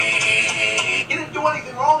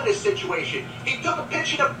in this situation. He took a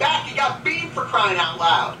pitch in the back. He got beamed for crying out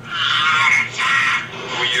loud.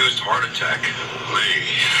 Who used heart attack? Me.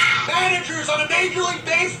 Managers on a Major League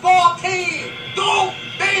Baseball team don't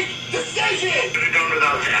make decisions. Could have done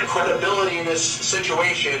without that. Credibility in this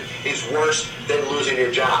situation is worse than losing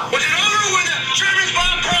your job. Was it over when the Germans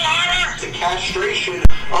bombed Pearl Harbor? It's a castration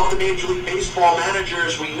of the Major League Baseball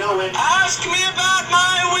managers. We know it. Ask me about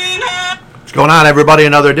my winner. What's going on, everybody?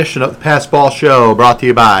 Another edition of the Passball Show brought to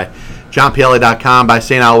you by JohnPielli.com, by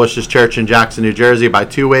St. Aloysius Church in Jackson, New Jersey, by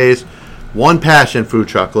Two Ways, One Passion food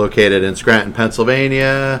truck located in Scranton,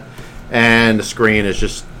 Pennsylvania, and the screen is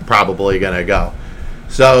just probably going to go.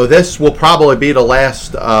 So this will probably be the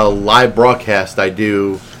last live broadcast I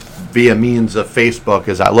do via means of Facebook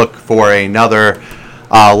as I look for another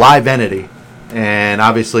live entity. And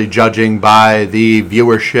obviously judging by the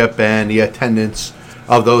viewership and the attendance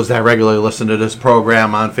of those that regularly listen to this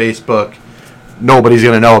program on Facebook, nobody's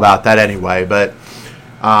going to know about that anyway. But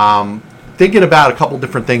thinking about a couple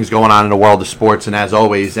different things going on in the world of sports, and as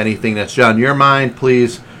always, anything that's on your mind,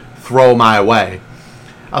 please throw my way.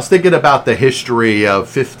 I was thinking about the history of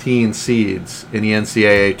 15 seeds in the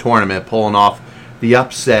NCAA tournament pulling off the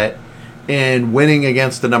upset and winning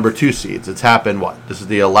against the number 2 seeds. It's happened, this is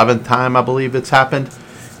the 11th time I believe it's happened.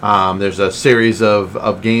 There's a series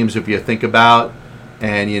of games if you think about,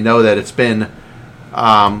 and you know that it's been,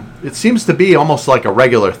 it seems to be almost like a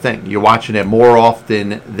regular thing. You're watching it more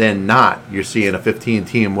often than not. You're seeing a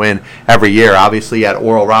 15-team win every year. Obviously at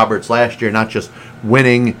Oral Roberts last year, not just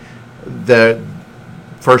winning the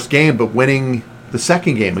first game, but winning the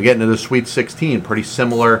second game and getting to the Sweet 16. Pretty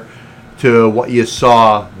similar to what you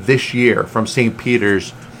saw this year from St.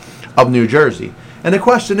 Peter's of New Jersey. And the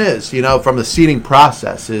question is, from the seeding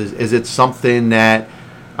process, is it something that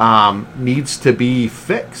needs to be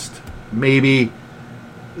fixed? Maybe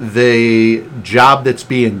the job that's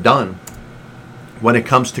being done when it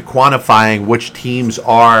comes to quantifying which teams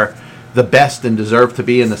are the best and deserve to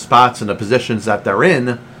be in the spots and the positions that they're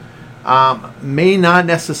in may not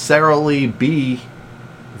necessarily be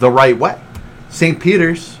the right way. St.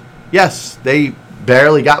 Peter's, yes, they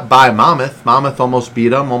barely got by Monmouth. Monmouth almost beat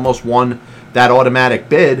them, almost won that automatic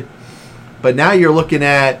bid. But now you're looking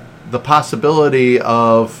at the possibility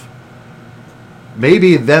of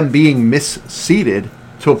maybe them being misseeded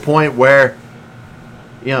to a point where,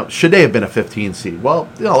 should they have been a 15 seed? Well,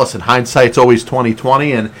 listen, hindsight's always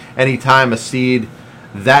 20/20, and anytime a seed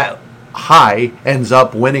that high ends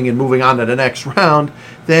up winning and moving on to the next round,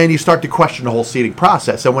 then you start to question the whole seeding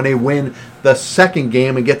process. And when they win the second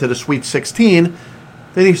game and get to the Sweet 16,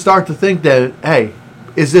 then you start to think that, hey,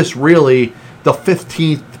 is this really the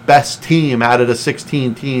 15th best team out of the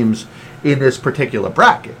 16 teams in this particular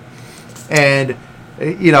bracket? And,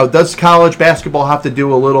 does college basketball have to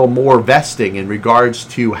do a little more vesting in regards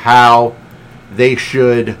to how they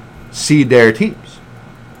should seed their teams?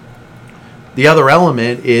 The other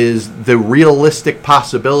element is the realistic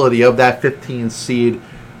possibility of that 15 seed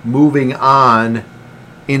moving on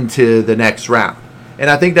into the next round. And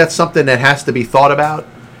I think that's something that has to be thought about.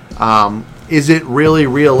 Is it really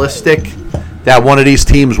realistic that one of these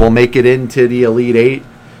teams will make it into the Elite Eight?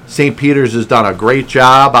 St. Peter's has done a great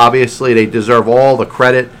job. Obviously, they deserve all the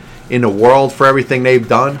credit in the world for everything they've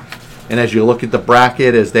done. And as you look at the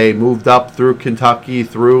bracket, as they moved up through Kentucky,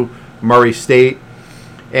 through Murray State,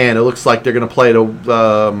 and it looks like they're going to play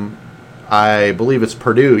I believe it's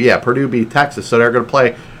Purdue. Yeah, Purdue beat Texas, so they're going to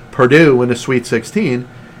play Purdue in the Sweet 16.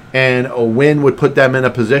 And a win would put them in a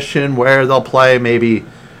position where they'll play maybe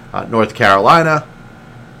North Carolina,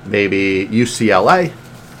 maybe UCLA.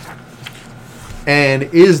 And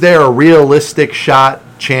is there a realistic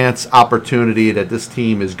chance, opportunity that this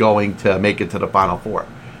team is going to make it to the Final Four?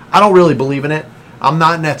 I don't really believe in it. I'm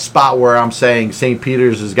not in that spot where I'm saying St.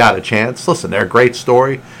 Peter's has got a chance. Listen, they're a great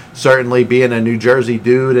story. Certainly being a New Jersey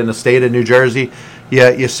dude in the state of New Jersey,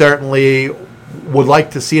 you certainly would like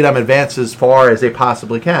to see them advance as far as they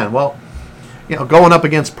possibly can. Well, going up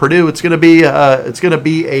against Purdue, it's going to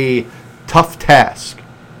be a tough task.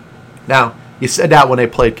 Now, you said that when they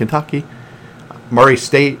played Kentucky. Murray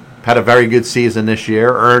State had a very good season this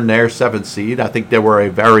year, earned their 7th seed. I think they were a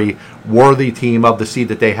very worthy team of the seed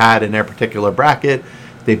that they had in their particular bracket.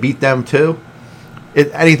 They beat them too.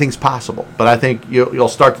 Anything's possible. But I think you'll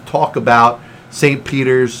start to talk about St.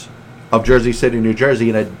 Peter's of Jersey City, New Jersey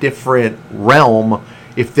in a different realm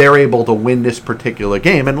if they're able to win this particular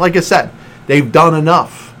game. And like I said, they've done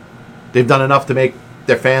enough. They've done enough to make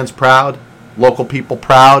their fans proud, local people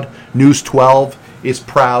proud. News 12 is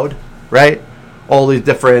proud, right? All these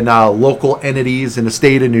different local entities in the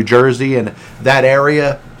state of New Jersey and that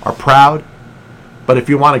area are proud. But if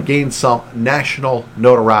you want to gain some national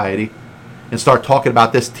notoriety and start talking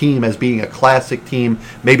about this team as being a classic team,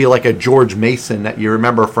 maybe like a George Mason that you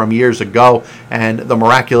remember from years ago and the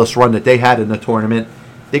miraculous run that they had in the tournament,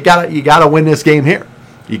 you gotta win this game here.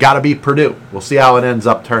 You got to beat Purdue. We'll see how it ends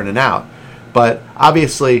up turning out. But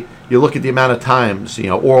obviously, you look at the amount of times,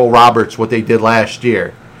 Oral Roberts, what they did last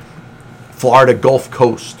year, Florida Gulf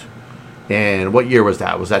Coast, and what year was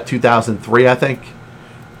that? Was that 2003, I think?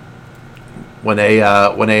 When they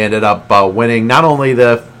ended up winning not only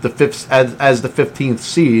the fifth as the 15th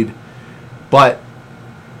seed, but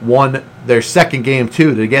won their second game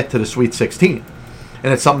too to get to the Sweet 16.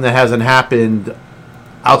 And it's something that hasn't happened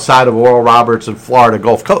outside of Oral Roberts and Florida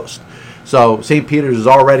Gulf Coast. So St. Peter's is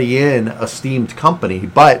already in a esteemed company,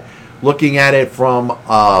 but looking at it from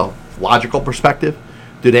a logical perspective,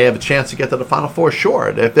 do they have a chance to get to the Final Four?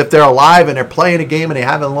 Sure. If they're alive and they're playing a game and they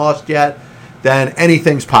haven't lost yet, then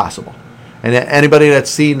anything's possible. And anybody that's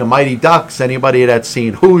seen the Mighty Ducks, anybody that's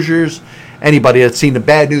seen Hoosiers, anybody that's seen the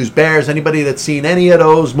Bad News Bears, anybody that's seen any of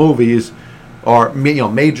those movies, or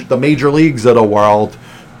the major leagues of the world,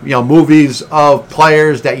 movies of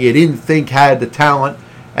players that you didn't think had the talent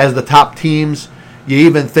as the top teams. You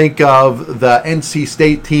even think of the NC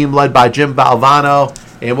State team led by Jim Valvano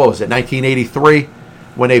in, 1983,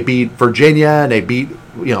 when they beat Virginia and they beat,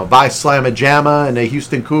 Vice Slamma Jamma and the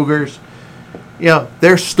Houston Cougars.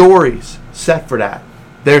 There's stories set for that.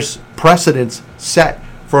 There's precedents set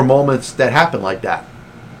for moments that happen like that.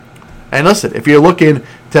 And listen, if you're looking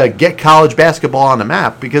to get college basketball on the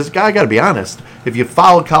map, because I got to be honest, if you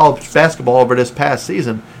followed college basketball over this past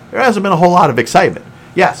season, there hasn't been a whole lot of excitement.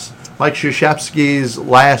 Yes, Mike Krzyzewski's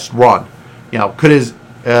last run, could his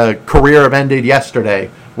career have ended yesterday,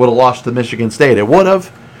 would have lost to Michigan State. It would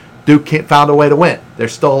have. Duke found a way to win. They're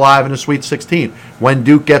still alive in the Sweet 16. When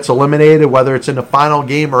Duke gets eliminated, whether it's in the final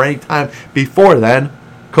game or any time before then,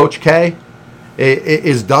 Coach K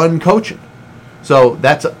is done coaching. So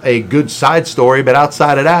that's a good side story, but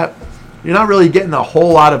outside of that, you're not really getting a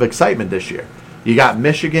whole lot of excitement this year. You got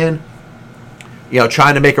Michigan,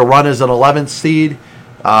 trying to make a run as an 11th seed,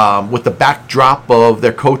 with the backdrop of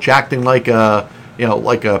their coach acting like a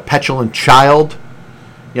petulant child,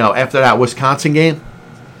 after that Wisconsin game.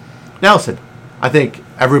 Now listen, I think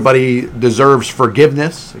everybody deserves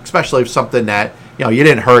forgiveness, especially if something that, you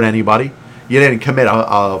didn't hurt anybody, you didn't commit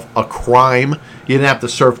a crime, you didn't have to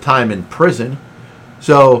serve time in prison.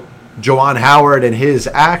 So Juwan Howard and his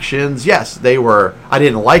actions, yes, I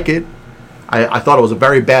didn't like it. I thought it was a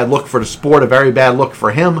very bad look for the sport, a very bad look for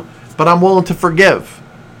him, but I'm willing to forgive.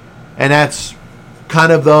 And that's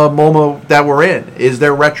kind of the moment that we're in. Is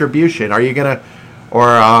there retribution? Are you going to,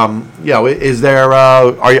 is there,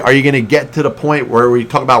 are you going to get to the point where we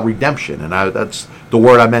talk about redemption? And that's the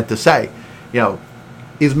word I meant to say.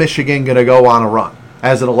 Is Michigan going to go on a run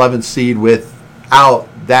as an 11th seed without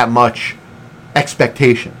that much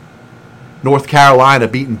expectation? North Carolina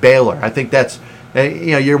beating Baylor. I think that's,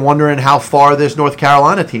 you're wondering how far this North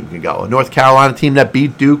Carolina team can go. A North Carolina team that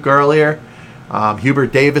beat Duke earlier.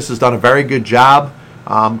 Hubert Davis has done a very good job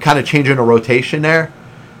kind of changing the rotation there,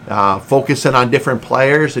 focusing on different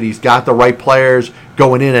players, and he's got the right players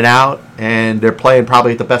going in and out, and they're playing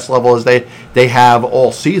probably at the best level as they have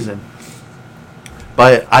all season.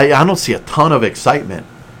 But I don't see a ton of excitement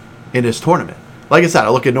in this tournament. Like I said, I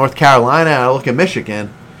look at North Carolina, and I look at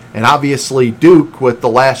Michigan, and obviously Duke with the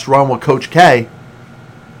last run with Coach K.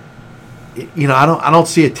 I don't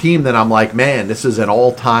see a team that I'm like, man, this is an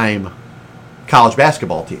all-time college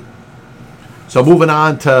basketball team. So moving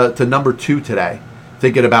on to number 2 today,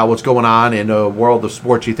 thinking about what's going on in the world of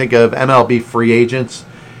sports, you think of MLB free agents,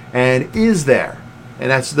 and is there, and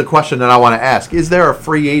that's the question that I want to ask, is there a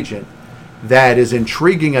free agent that is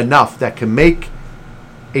intriguing enough that can make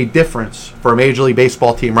a difference for a Major League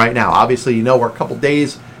Baseball team right now? Obviously, we're a couple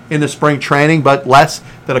days into spring training, but less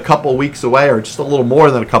than a couple weeks away, or just a little more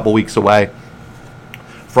than a couple weeks away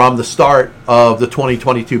from the start of the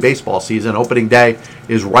 2022 baseball season. Opening day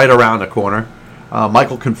is right around the corner.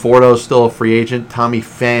 Michael Conforto is still a free agent. Tommy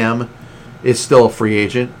Pham is still a free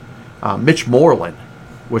agent. Mitch Moreland,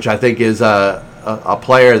 which I think is a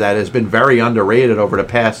player that has been very underrated over the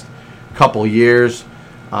past couple years.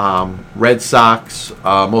 Red Sox,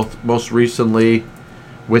 most recently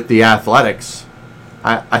with the Athletics.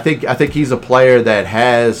 I think he's a player that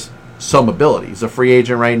has some ability. He's a free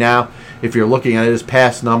agent right now. If you're looking at his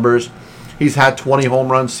past numbers, he's had 20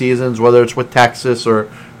 home run seasons, whether it's with Texas or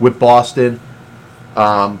with Boston.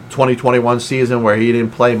 2021 season where he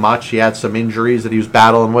didn't play much. He had some injuries that he was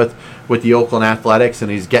battling with the Oakland Athletics,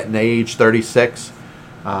 and he's getting to age 36.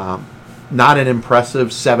 Not an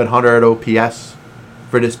impressive 700 OPS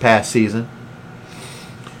for this past season.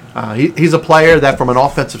 He's a player that, from an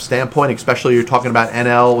offensive standpoint, especially you're talking about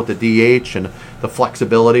NL with the DH and the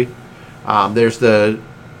flexibility, there's the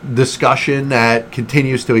discussion that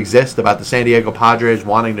continues to exist about the San Diego Padres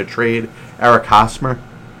wanting to trade Eric Hosmer.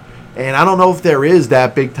 And I don't know if there is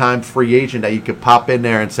that big-time free agent that you could pop in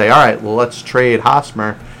there and say, all right, well, let's trade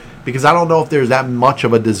Hosmer, because I don't know if there's that much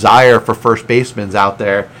of a desire for first basemen out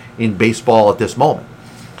there in baseball at this moment.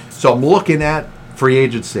 So I'm looking at free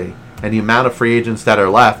agency and the amount of free agents that are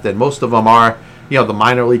left, and most of them are, the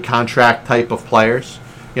minor league contract type of players.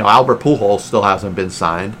 Albert Pujols still hasn't been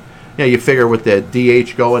signed. You figure with the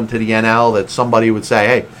DH going to the NL that somebody would say,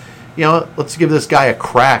 hey, let's give this guy a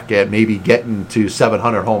crack at maybe getting to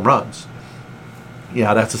 700 home runs.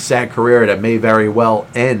 That's a sad career that may very well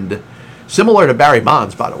end, similar to Barry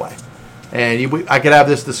Bonds, by the way. And I could have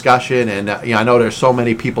this discussion, and I know there's so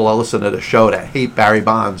many people that listen to the show that hate Barry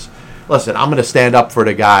Bonds. Listen, I'm going to stand up for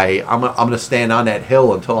the guy. I'm going to stand on that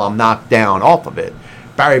hill until I'm knocked down off of it.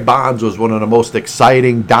 Barry Bonds was one of the most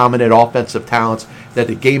exciting, dominant offensive talents that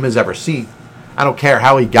the game has ever seen. I don't care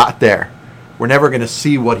how he got there. We're never going to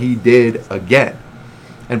see what he did again.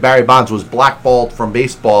 And Barry Bonds was blackballed from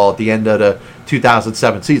baseball at the end of the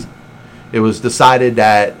 2007 season. It was decided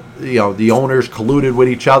that the owners colluded with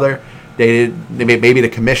each other. Maybe the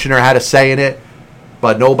commissioner had a say in it,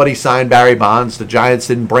 but nobody signed Barry Bonds. The Giants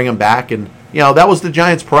didn't bring him back, and that was the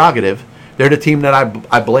Giants' prerogative. They're the team that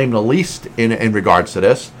I blame the least in regards to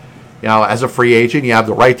this. As a free agent, you have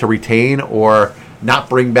the right to retain or not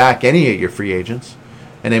bring back any of your free agents.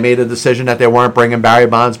 And they made a decision that they weren't bringing Barry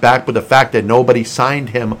Bonds back, but the fact that nobody signed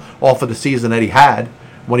him off of the season that he had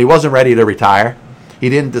when he wasn't ready to retire, he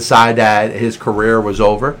didn't decide that his career was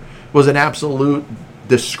over, was an absolute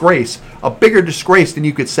disgrace, a bigger disgrace than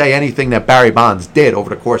you could say anything that Barry Bonds did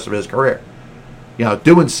over the course of his career.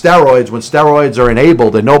 Doing steroids when steroids are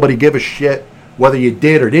enabled and nobody give a shit whether you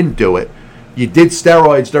did or didn't do it. You did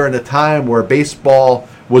steroids during the time where baseball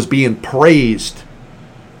was being praised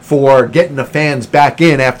for getting the fans back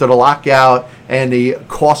in after the lockout and the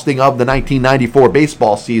costing of the 1994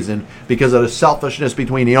 baseball season because of the selfishness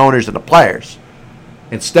between the owners and the players.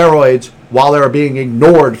 And steroids, while they were being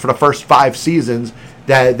ignored for the first 5 seasons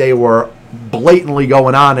that they were blatantly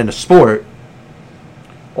going on in the sport,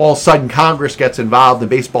 all of a sudden Congress gets involved and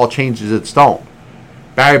baseball changes its tone.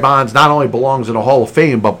 Barry Bonds not only belongs in the Hall of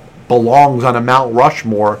Fame, but belongs on a Mount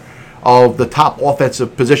Rushmore of the top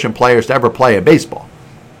offensive position players to ever play in baseball.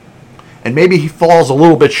 And maybe he falls a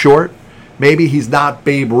little bit short. Maybe he's not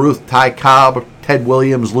Babe Ruth, Ty Cobb, Ted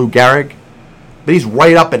Williams, Lou Gehrig, but he's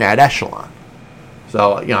right up in that echelon.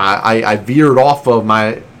 So, I veered off of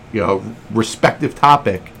my, respective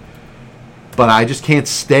topic, but I just can't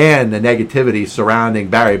stand the negativity surrounding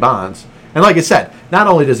Barry Bonds. And like I said, not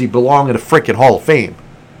only does he belong in the freaking Hall of Fame,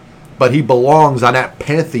 but he belongs on that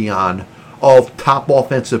pantheon of top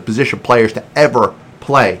offensive position players to ever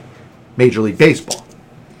play Major League Baseball.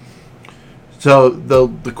 So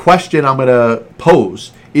the question I'm going to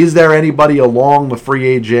pose, is there anybody along the free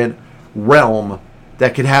agent realm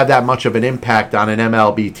that could have that much of an impact on an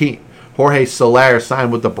MLB team? Jorge Soler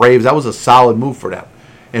signed with the Braves. That was a solid move for them.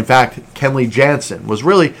 In fact, Kenley Jansen was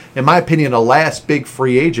really, in my opinion, the last big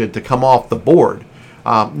free agent to come off the board.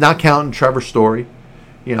 Not counting Trevor Story,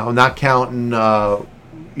 not counting,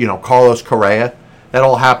 Carlos Correa. That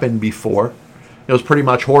all happened before. It was pretty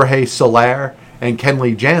much Jorge Soler and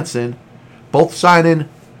Kenley Jansen both signing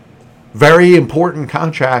very important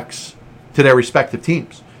contracts to their respective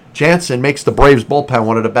teams. Jansen makes the Braves bullpen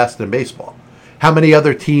one of the best in baseball. How many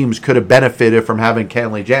other teams could have benefited from having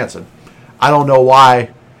Kenley Jansen? I don't know why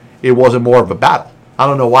it wasn't more of a battle. I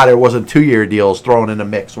don't know why there wasn't 2-year deals thrown in the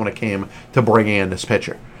mix when it came to bringing in this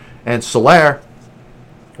pitcher. And Soler,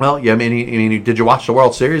 well, did you watch the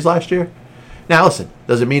World Series last year? Now, listen,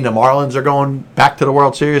 does it mean the Marlins are going back to the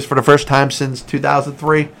World Series for the first time since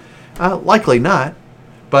 2003? Likely not.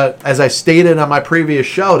 But as I stated on my previous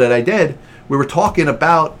show that I did, we were talking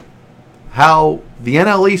about how the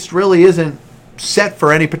NL East really isn't set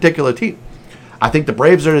for any particular team. I think the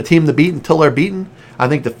Braves are the team to beat until they're beaten. I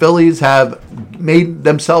think the Phillies have made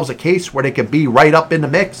themselves a case where they can be right up in the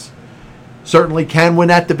mix. Certainly can win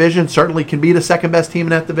that division. Certainly can be the second best team in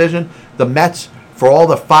that division. The Mets, for all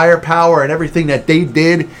the firepower and everything that they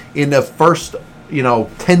did in the first,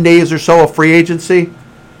 10 days or so of free agency,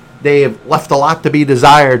 they have left a lot to be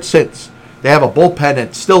desired since. They have a bullpen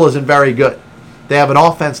that still isn't very good. They have an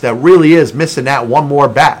offense that really is missing that one more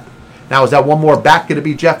bat. Now, is that one more bat going to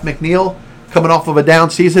be Jeff McNeil coming off of a down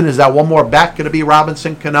season? Is that one more bat going to be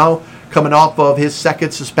Robinson Cano coming off of his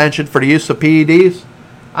second suspension for the use of PEDs?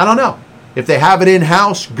 I don't know. If they have it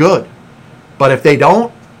in-house, good. But if they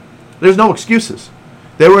don't, there's no excuses.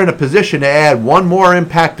 They were in a position to add one more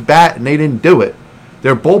impact bat, and they didn't do it.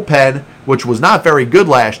 Their bullpen, which was not very good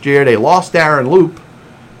last year, they lost Aaron Loup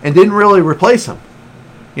and didn't really replace him.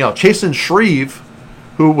 Chasen Shreve,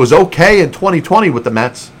 who was okay in 2020 with the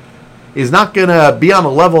Mets, is not going to be on the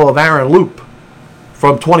level of Aaron Loup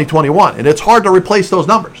from 2021. And it's hard to replace those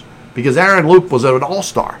numbers because Aaron Loup was an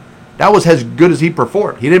all-star. That was as good as he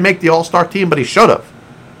performed. He didn't make the all-star team, but he should have.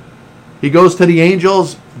 He goes to the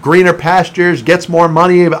Angels, greener pastures, gets more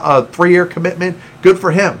money, a 3-year commitment. Good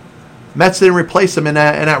for him. Mets didn't replace him in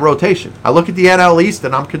that rotation. I look at the NL East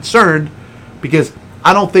and I'm concerned because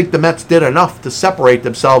I don't think the Mets did enough to separate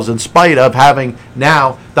themselves in spite of having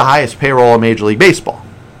now the highest payroll in Major League Baseball.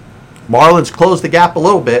 Marlins closed the gap a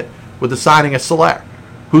little bit with the signing of Soler.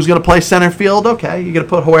 Who's going to play center field? Okay, you're going to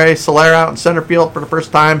put Jorge Soler out in center field for the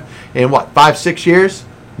first time in 5-6 years?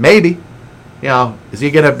 Maybe. Is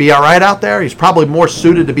he going to be all right out there? He's probably more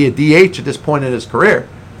suited to be a DH at this point in his career.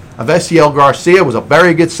 Avesiel Garcia was a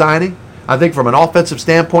very good signing. I think from an offensive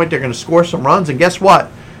standpoint, they're going to score some runs. And guess what?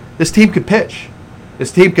 This team could pitch.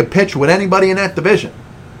 This team could pitch with anybody in that division.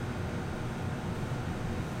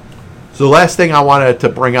 So the last thing I wanted to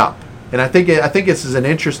bring up, and I think this is an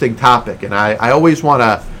interesting topic, and I always want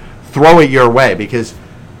to throw it your way because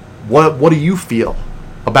what do you feel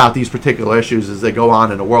about these particular issues as they go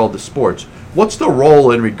on in the world of sports? What's the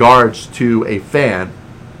role in regards to a fan?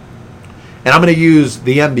 And I'm going to use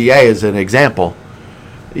the NBA as an example.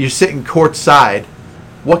 You're sitting courtside.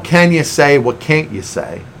 What can you say? What can't you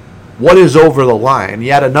say? What is over the line?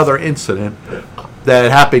 You had another incident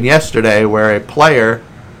that happened yesterday where a player,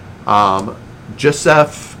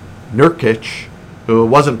 Josef Nurkic, who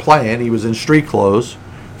wasn't playing, he was in street clothes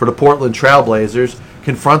for the Portland Trailblazers,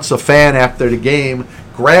 confronts a fan after the game,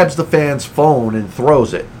 grabs the fan's phone and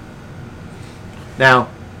throws it. Now,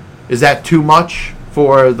 is that too much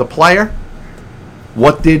for the player?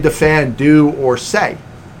 What did the fan do or say?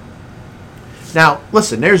 Now,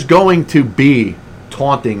 listen, there's going to be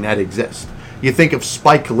taunting that exists. You think of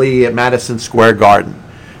Spike Lee at Madison Square Garden.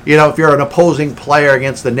 If you're an opposing player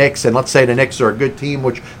against the Knicks, and let's say the Knicks are a good team,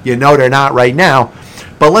 which they're not right now,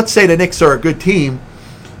 but let's say the Knicks are a good team,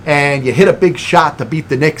 and you hit a big shot to beat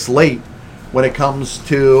the Knicks late when it comes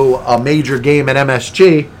to a major game at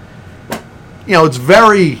MSG, it's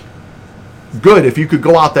very good if you could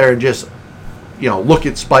go out there and just, look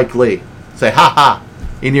at Spike Lee. Say, ha ha,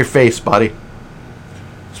 in your face, buddy.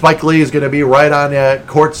 Spike Lee is going to be right on the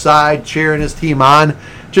court side cheering his team on,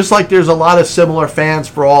 just like there's a lot of similar fans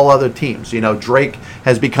for all other teams. Drake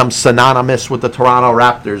has become synonymous with the Toronto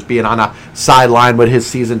Raptors being on a sideline with his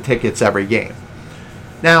season tickets every game.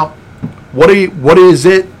 Now, what is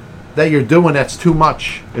it that you're doing that's too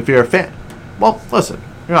much if you're a fan? Well, listen,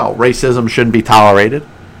 racism shouldn't be tolerated.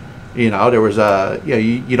 There was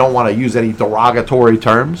you don't want to use any derogatory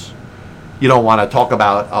terms. You don't want to talk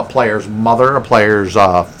about a player's mother, a player's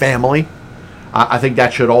family. I think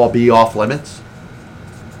that should all be off limits.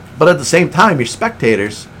 But at the same time, your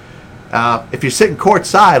spectators, if you're sitting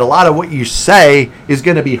courtside, a lot of what you say is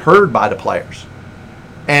going to be heard by the players.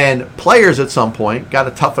 And players at some point got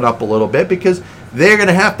to toughen up a little bit because they're going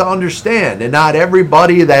to have to understand. And not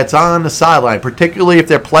everybody that's on the sideline, particularly if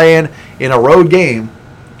they're playing in a road game,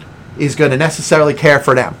 is going to necessarily care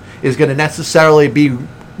for them, is going to necessarily be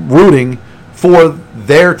rooting for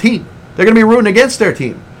their team. They're going to be rooting against their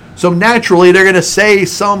team. So naturally, they're going to say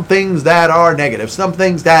some things that are negative, some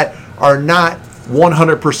things that are not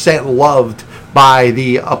 100% loved by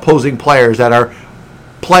the opposing players that are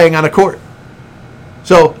playing on a court.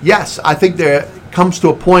 So, yes, I think there comes to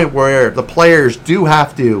a point where the players do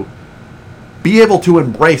have to be able to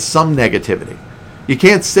embrace some negativity. You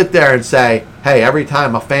can't sit there and say, hey, every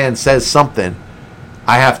time a fan says something,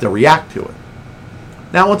 I have to react to it.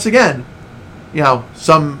 Now, once again,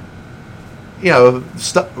 some,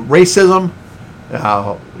 racism,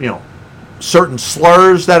 certain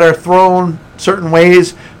slurs that are thrown certain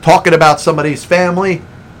ways, talking about somebody's family,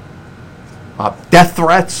 death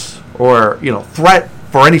threats, or, threat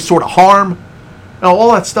for any sort of harm.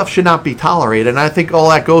 All that stuff should not be tolerated, and I think all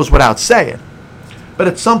that goes without saying. But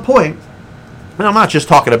at some point, and I'm not just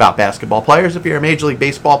talking about basketball players. If you're a Major League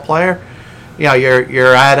Baseball player,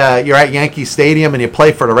 you're at Yankee Stadium and you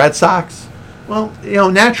play for the Red Sox. Well,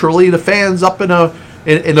 naturally the fans up in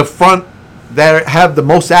the front that have the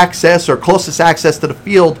most access or closest access to the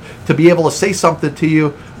field to be able to say something to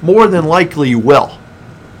you, more than likely you will.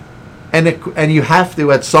 And you have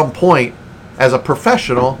to, at some point, as a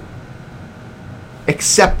professional,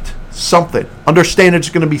 accept something. Understand there's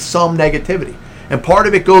going to be some negativity. And part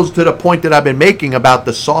of it goes to the point that I've been making about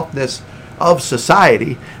the softness of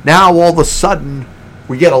society. Now, all of a sudden,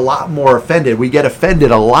 we get a lot more offended. We get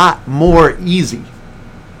offended a lot more easy.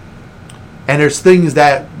 And there's things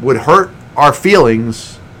that would hurt our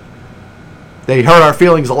feelings. They hurt our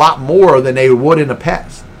feelings a lot more than they would in the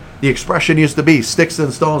past. The expression used to be, sticks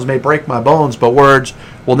and stones may break my bones, but words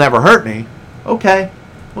will never hurt me. Okay,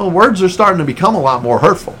 well, words are starting to become a lot more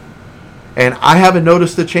hurtful. And I haven't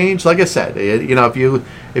noticed a change. Like I said, you know, if you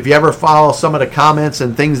ever follow some of the comments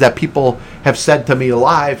and things that people have said to me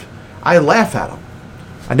live, I laugh at them.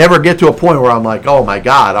 I never get to a point where I'm like, oh my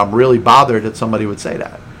God, I'm really bothered that somebody would say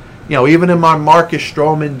that. You know, even in my Marcus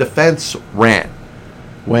Stroman defense rant,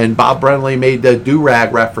 when Bob Brenly made the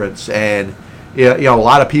do-rag reference, and you know, a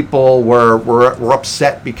lot of people were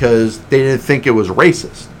upset because they didn't think it was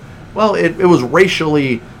racist. Well, it was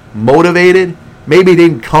racially motivated. Maybe it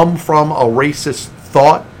didn't come from a racist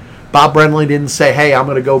thought. Bob Brenly didn't say, hey, I'm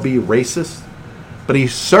going to go be racist. But he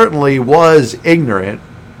certainly was ignorant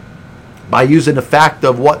by using the fact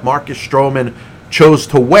of what Marcus Stroman chose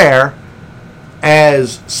to wear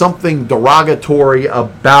as something derogatory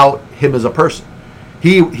about him as a person.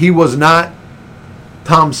 He was not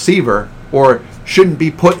Tom Seaver, or shouldn't be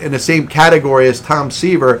put in the same category as Tom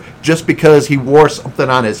Seaver just because he wore something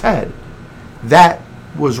on his head. That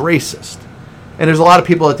was racist. And there's a lot of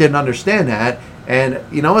people that didn't understand that. And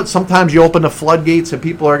you know what? Sometimes you open the floodgates and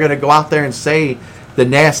people are going to go out there and say the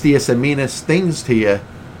nastiest and meanest things to you.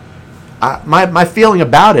 My feeling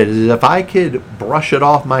about it is if I could brush it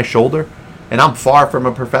off my shoulder, and I'm far from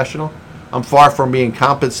a professional, I'm far from being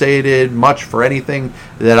compensated much for anything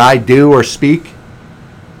that I do or speak.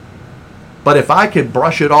 But if I could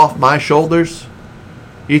brush it off my shoulders,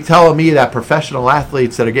 you telling me that professional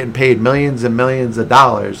athletes that are getting paid millions and millions of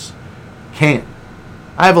dollars can't?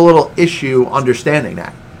 I have a little issue understanding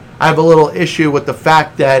that. I have a little issue with the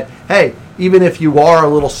fact that, hey, even if you are a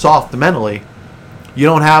little soft mentally, you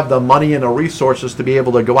don't have the money and the resources to be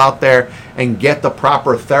able to go out there and get the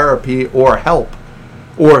proper therapy or help,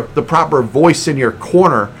 or the proper voice in your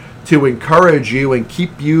corner to encourage you and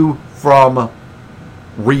keep you from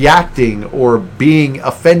reacting or being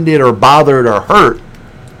offended or bothered or hurt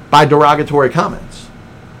by derogatory comments.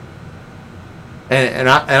 And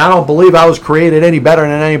I don't believe I was created any better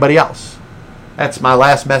than anybody else. That's my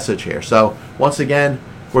last message here. So once again,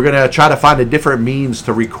 we're going to try to find a different means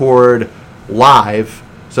to record live.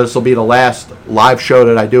 So this will be the last live show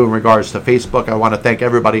that I do in regards to Facebook. I want to thank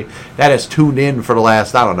everybody that has tuned in for the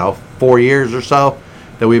last, 4 years or so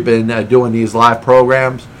that we've been doing these live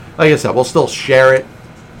programs. Like I said, we'll still share it.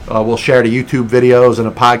 We'll share the YouTube videos and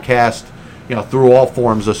a podcast, through all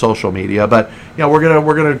forms of social media. But we're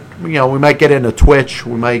gonna we might get into Twitch.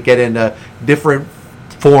 We might get into different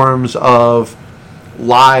forms of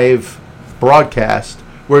live broadcast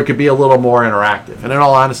where it could be a little more interactive. And in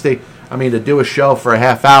all honesty, to do a show for a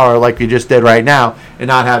half hour like we just did right now and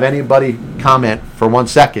not have anybody comment for 1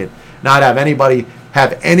 second, not have anybody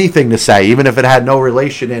have anything to say, even if it had no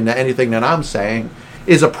relation into anything that I'm saying,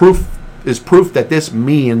 is proof that this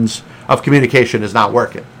means of communication is not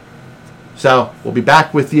working. So we'll be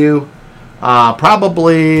back with you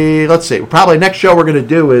probably next show we're going to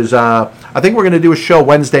do is I think we're going to do a show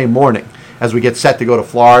Wednesday morning as we get set to go to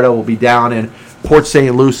Florida. We'll be down in Port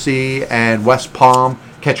St. Lucie and West Palm,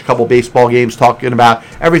 catch a couple baseball games, talking about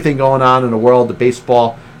everything going on in the world of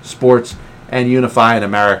baseball, sports, and unifying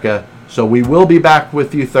America. So we will be back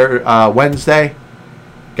with you Wednesday.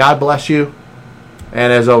 God bless you.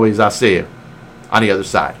 And as always, I'll see you on the other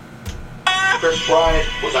side. Chris Bryant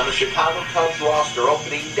was on the Chicago Cubs roster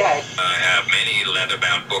opening day. I have many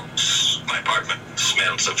leather-bound books. My apartment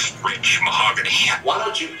smells of rich mahogany. Why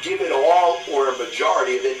don't you give it all or a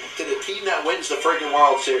majority of it to the team that wins the friggin'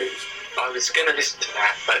 World Series? I was going to listen to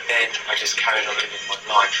that, but then I just carried on living my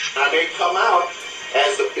life. I may come out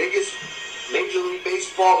as the biggest Major League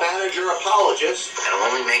Baseball manager apologist. That'll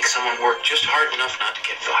only make someone work just hard enough not to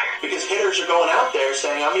get fired. Because hitters are going out there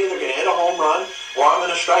saying, I'm either going to hit a home run or I'm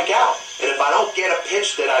going to strike out. And if I don't get a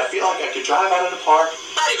pitch that I feel like I could drive out of the park,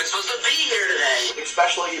 I'm not even supposed to be here today.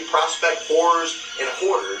 especially prospect whores and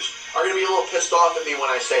hoarders, are going to be a little pissed off at me when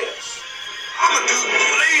I say this. I'm a dude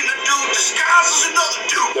playing the dude disguised as another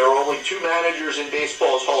dude. There are only 2 managers in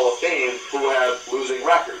baseball's Hall of Fame who have losing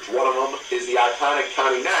records. One of them is the iconic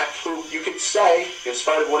Connie Mack, who you could say, in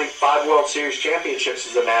spite of winning 5 World Series championships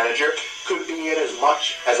as a manager, could be in as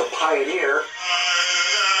much as a pioneer.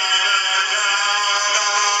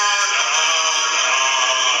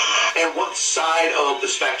 And what side of the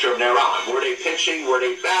spectrum they're on. Were they pitching? Were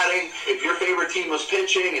they batting? If your favorite team was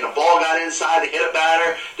pitching and a ball got inside to hit a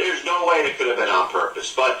batter, there's no way it could have been on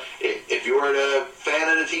purpose. But if If you were a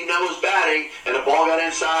fan of the team that was batting and the ball got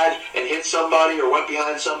inside and hit somebody or went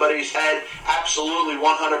behind somebody's head, absolutely 100%,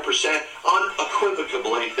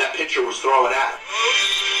 unequivocally, that pitcher was throwing at him.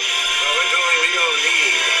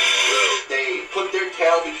 They put their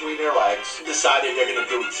tail between their legs and decided they're going to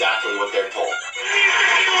do exactly what they're told.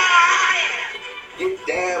 You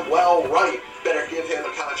damn well right better give him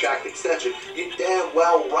a contract extension. You damn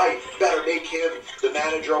well right better make him the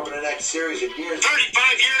manager over the next series of years.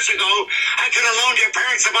 35 years ago, I could have loaned your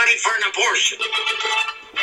parents the money for an abortion.